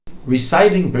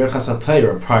Reciting Birchas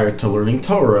Hatorah prior to learning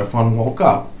Torah if one woke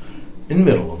up in the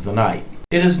middle of the night.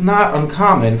 It is not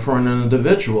uncommon for an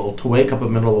individual to wake up in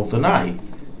the middle of the night,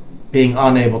 being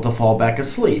unable to fall back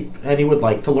asleep, and he would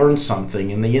like to learn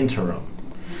something in the interim.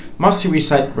 Must he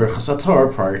recite Birchas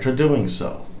Hatorah prior to doing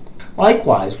so?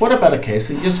 Likewise, what about a case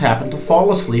that you just happened to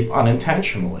fall asleep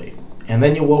unintentionally, and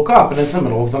then you woke up and it's the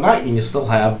middle of the night and you still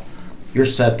have your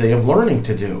set day of learning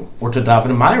to do, or to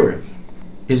daven Ma'ariv?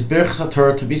 Is Birchas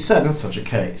Hatorah to be said in such a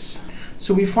case?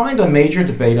 So we find a major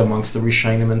debate amongst the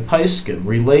Rishonim and Poskim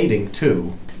relating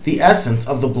to the essence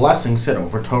of the blessing said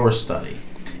over Torah study.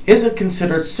 Is it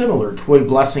considered similar to a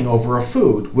blessing over a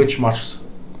food, which must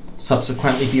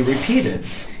subsequently be repeated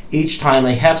each time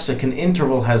a hefsek, an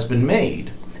interval, has been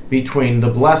made between the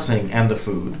blessing and the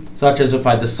food? Such as if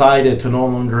I decided to no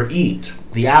longer eat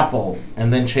the apple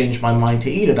and then change my mind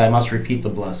to eat it, I must repeat the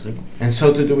blessing. And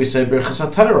so to do, we say Birchas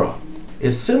Hatorah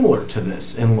is similar to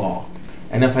this in law.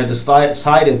 And if I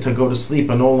decided to go to sleep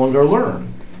and no longer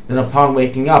learn, then upon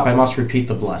waking up I must repeat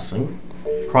the blessing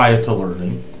prior to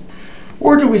learning.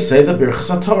 Or do we say that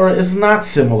Birchas Hatorah is not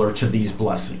similar to these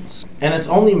blessings, and it's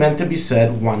only meant to be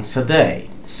said once a day,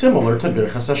 similar to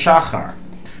Birchas HaShachar,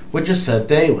 which is said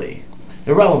daily,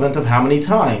 irrelevant of how many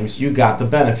times you got the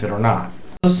benefit or not.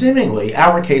 So seemingly,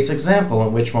 our case example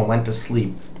in which one went to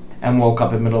sleep and woke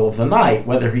up in the middle of the night,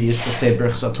 whether he is to say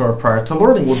Birchas Hatorah prior to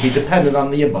learning would be dependent on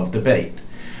the above debate.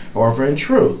 However, in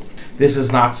truth, this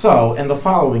is not so, and the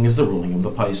following is the ruling of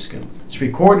the Poskim. It's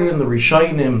recorded in the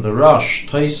Rishonim, the Rosh,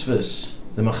 Tosfos,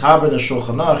 the Mechaber in the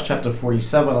Shulchan Aruch, chapter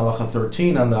 47, halacha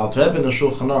 13, and the Alter Rebbe in the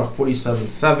Shulchan Aruch,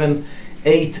 47:7,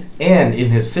 8, and in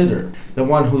his Siddur, the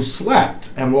one who slept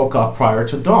and woke up prior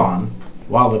to dawn,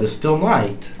 while it is still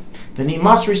night, then he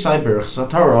must recite Birchas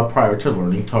Hatorah prior to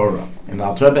learning Torah. And the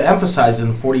Alter Rebbe emphasizes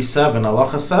in 47,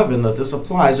 halacha 7, that this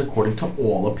applies according to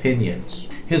all opinions.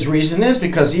 His reason is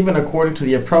because even according to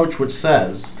the approach which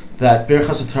says that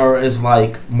Birchas Hatorah is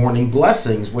like morning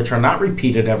blessings, which are not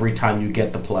repeated every time you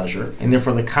get the pleasure, and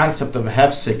therefore the concept of a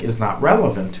hefsek is not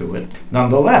relevant to it.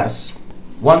 Nonetheless,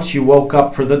 once you woke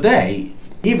up for the day,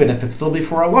 even if it's still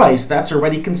before a lice, that's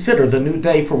already considered the new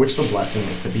day for which the blessing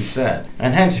is to be said.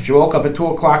 And hence, if you woke up at 2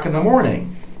 o'clock in the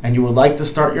morning and you would like to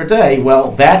start your day, well,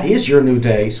 that is your new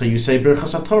day, so you say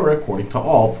Birchas Hatorah according to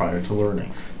all prior to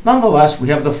learning. Nonetheless, we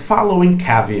have the following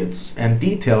caveats and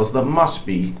details that must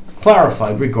be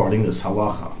clarified regarding this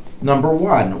halacha. Number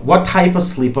 1, what type of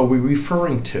sleep are we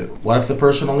referring to? What if the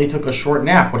person only took a short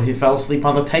nap? What if he fell asleep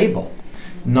on the table?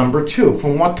 Number 2,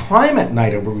 from what time at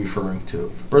night are we referring to?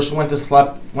 If the person went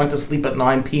to sleep at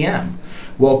 9 p.m.,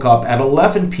 woke up at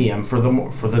 11 p.m. for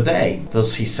the day.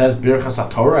 Does he says Birchas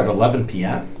Hatorah at 11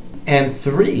 p.m.? And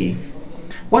 3,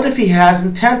 what if he has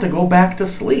intent to go back to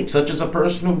sleep, such as a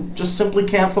person who just simply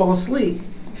can't fall asleep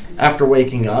after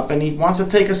waking up and he wants to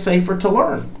take a sefer to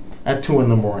learn at 2 in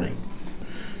the morning?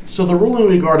 So the ruling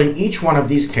regarding each one of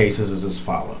these cases is as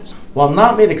follows. While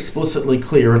not made explicitly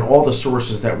clear in all the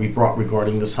sources that we brought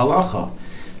regarding this halacha,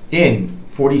 in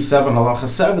 47 halacha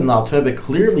 7, the Alter Rebbe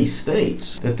clearly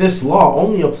states that this law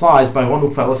only applies by one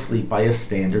who fell asleep by a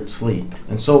standard sleep.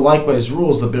 And so likewise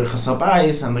rules the Birchas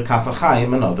Habayis and the Kaf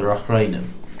HaChaim and other Achreinim.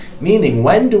 Meaning,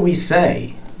 when do we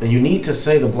say that you need to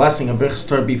say the blessing of Birchas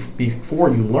Hatorah before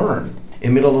you learn? In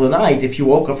the middle of the night, if you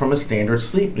woke up from a standard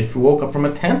sleep. But if you woke up from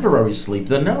a temporary sleep,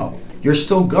 then no. You're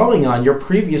still going on your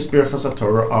previous Birchas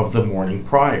Hatorah of the morning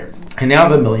prior. And now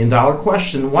the million-dollar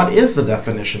question, what is the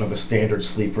definition of a standard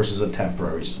sleep versus a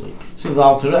temporary sleep? So the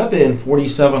Alter Rebbe in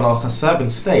 47 halacha 7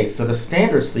 states that a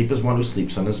standard sleep is one who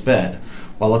sleeps on his bed,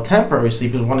 while a temporary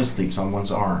sleep is one who sleeps on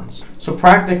one's arms. So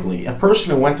practically, a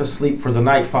person who went to sleep for the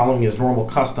night following his normal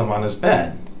custom on his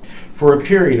bed for a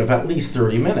period of at least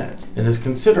 30 minutes, and is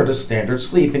considered a standard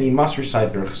sleep, and he must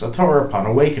recite Birchas Hatorah upon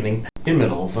awakening in the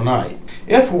middle of the night.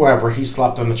 If, however, he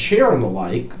slept on a chair and the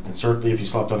like, and certainly if he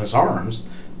slept on his arms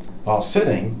while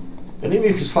sitting, then even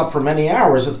if he slept for many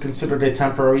hours, it's considered a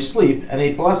temporary sleep, and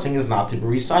a blessing is not to be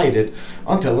recited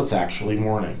until it's actually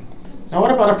morning. Now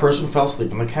what about a person who fell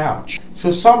asleep on the couch?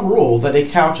 So some rule that a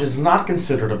couch is not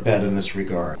considered a bed in this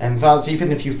regard, and thus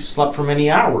even if you've slept for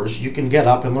many hours, you can get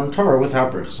up and learn Torah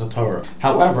without Birchas Hatorah.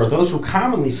 However, those who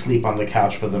commonly sleep on the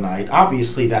couch for the night,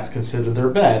 obviously that's considered their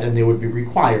bed, and they would be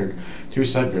required to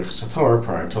recite Birchas Hatorah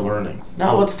prior to learning.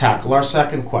 Now let's tackle our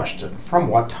second question. From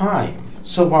what time?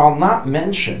 So while not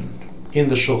mentioned in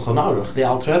the Shulchan Aruch, the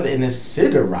Alter Rebbe in his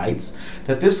Siddur writes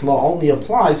that this law only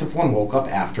applies if one woke up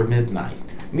after midnight.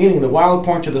 Meaning that while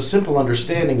according to the simple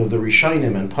understanding of the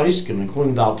Rishonim and Poskim,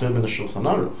 including the Alter Rebbe and the Shulchan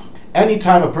Aruch,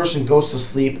 anytime a person goes to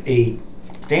sleep a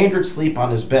standard sleep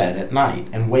on his bed at night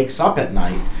and wakes up at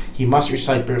night, he must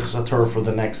recite Birchas Hatorah for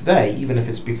the next day, even if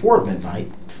it's before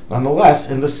midnight. Nonetheless,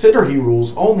 in the Siddur he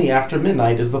rules only after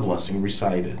midnight is the blessing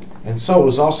recited. And so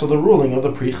is also the ruling of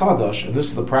the Pri Chadash, and this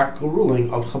is the practical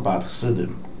ruling of Chabad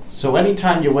Chassidim. So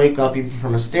anytime you wake up even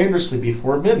from a standard sleep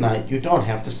before midnight, you don't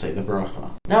have to say the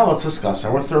bracha. Now let's discuss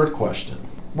our third question.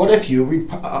 What if you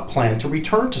plan to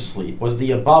return to sleep? Was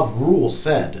the above rule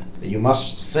said that you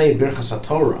must say Birchas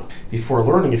Hatorah before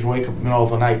learning if you wake up in the middle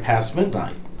of the night past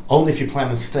midnight? Only if you plan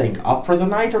on staying up for the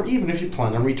night, or even if you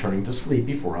plan on returning to sleep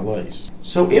before Alais.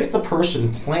 So if the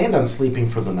person planned on sleeping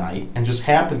for the night and just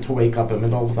happened to wake up in the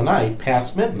middle of the night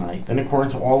past midnight, then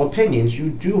according to all opinions, you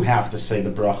do have to say the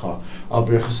bracha of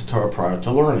Birchas Hatorah prior to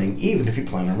learning, even if you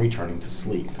plan on returning to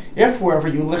sleep. If, however,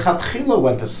 you lechatchila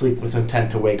went to sleep with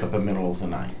intent to wake up in the middle of the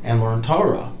night and learn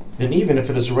Torah, then even if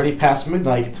it is already past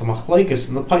midnight, it's a machlekes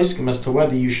in the poskim as to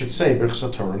whether you should say Birchas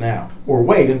Hatorah now, or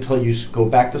wait until you go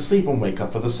back to sleep and wake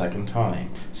up for the second time.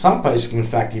 Some poskim, in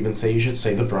fact, even say you should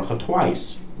say the bracha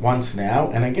twice, once now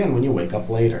and again when you wake up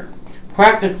later.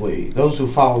 Practically, those who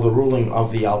follow the ruling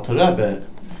of the Alter Rebbe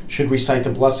should recite the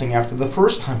blessing after the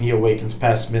first time he awakens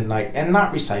past midnight and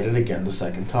not recite it again the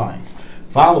second time,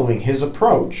 following his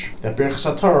approach that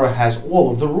Birchas Hatorah has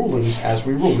all of the rulings as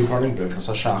we rule regarding Birchas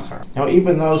HaShachar. Now,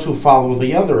 even those who follow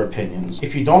the other opinions,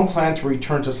 if you don't plan to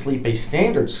return to sleep a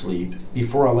standard sleep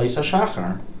before Aleis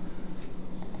HaShachar,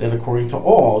 then according to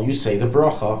all, you say the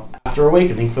bracha after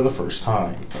awakening for the first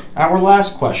time. Our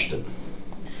last question.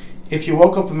 If you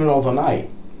woke up in the middle of the night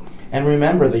and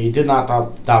remember that you did not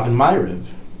daven Ma'ariv,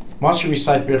 must you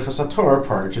recite Birchas Hatorah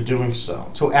prior to doing so?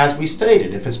 So as we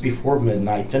stated, if it's before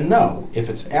midnight, then no. If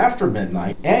it's after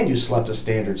midnight and you slept a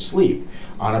standard sleep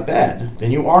on a bed,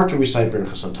 then you are to recite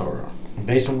Birchas Hatorah. And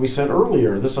based on what we said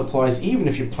earlier, this applies even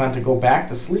if you plan to go back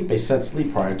to sleep a set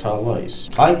sleep prior to Alais.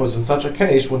 Likewise, in such a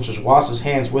case, one should wash his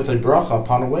hands with a bracha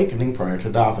upon awakening prior to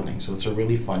davening. So it's a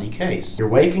really funny case. You're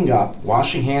waking up,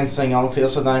 washing hands, saying Al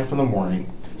Tiyas for the morning,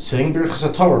 saying Birchas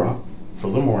Hatorah for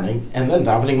the morning, and then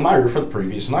davening Ma'ariv for the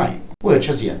previous night, which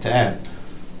has yet to end.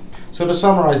 So to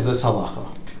summarize this halacha,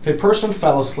 if a person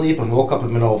fell asleep and woke up in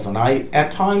the middle of the night,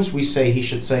 at times we say he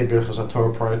should say Birchas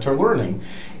Hatorah prior to learning,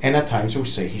 and at times we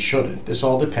say he shouldn't. This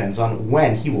all depends on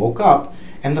when he woke up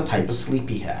and the type of sleep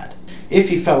he had. If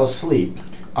he fell asleep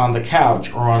on the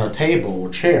couch or on a table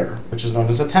or chair, which is known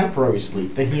as a temporary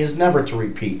sleep, then he is never to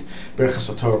repeat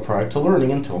Birchas Hatorah prior to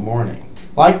learning until morning.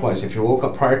 Likewise, if he woke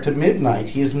up prior to midnight,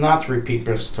 he is not to repeat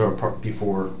Birchas Hatorah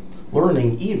before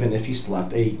learning, even if he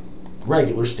slept a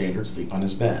regular standard sleep on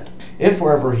his bed. If,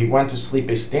 however, he went to sleep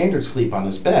a standard sleep on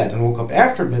his bed and woke up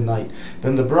after midnight,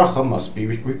 then the bracha must be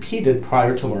repeated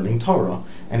prior to learning Torah,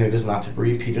 and it is not to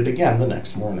be repeated again the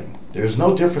next morning. There is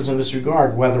no difference in this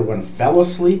regard whether one fell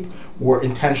asleep or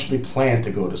intentionally planned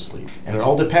to go to sleep, and it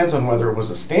all depends on whether it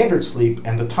was a standard sleep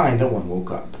and the time that one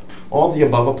woke up. All the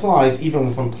above applies even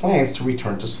if one plans to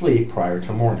return to sleep prior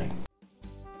to morning.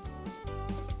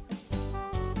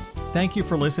 Thank you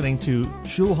for listening to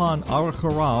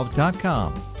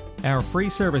ShulchanAruch.com. Our free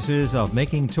services of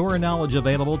making Torah knowledge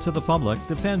available to the public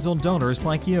depends on donors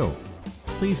like you.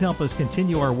 Please help us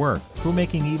continue our work through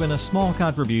making even a small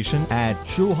contribution at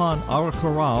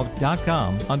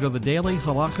ShulchanAruch.com under the Daily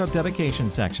Halacha Dedication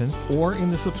section or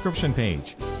in the subscription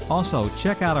page. Also,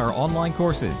 check out our online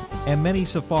courses and many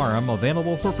sefarim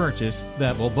available for purchase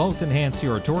that will both enhance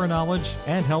your Torah knowledge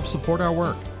and help support our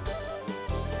work.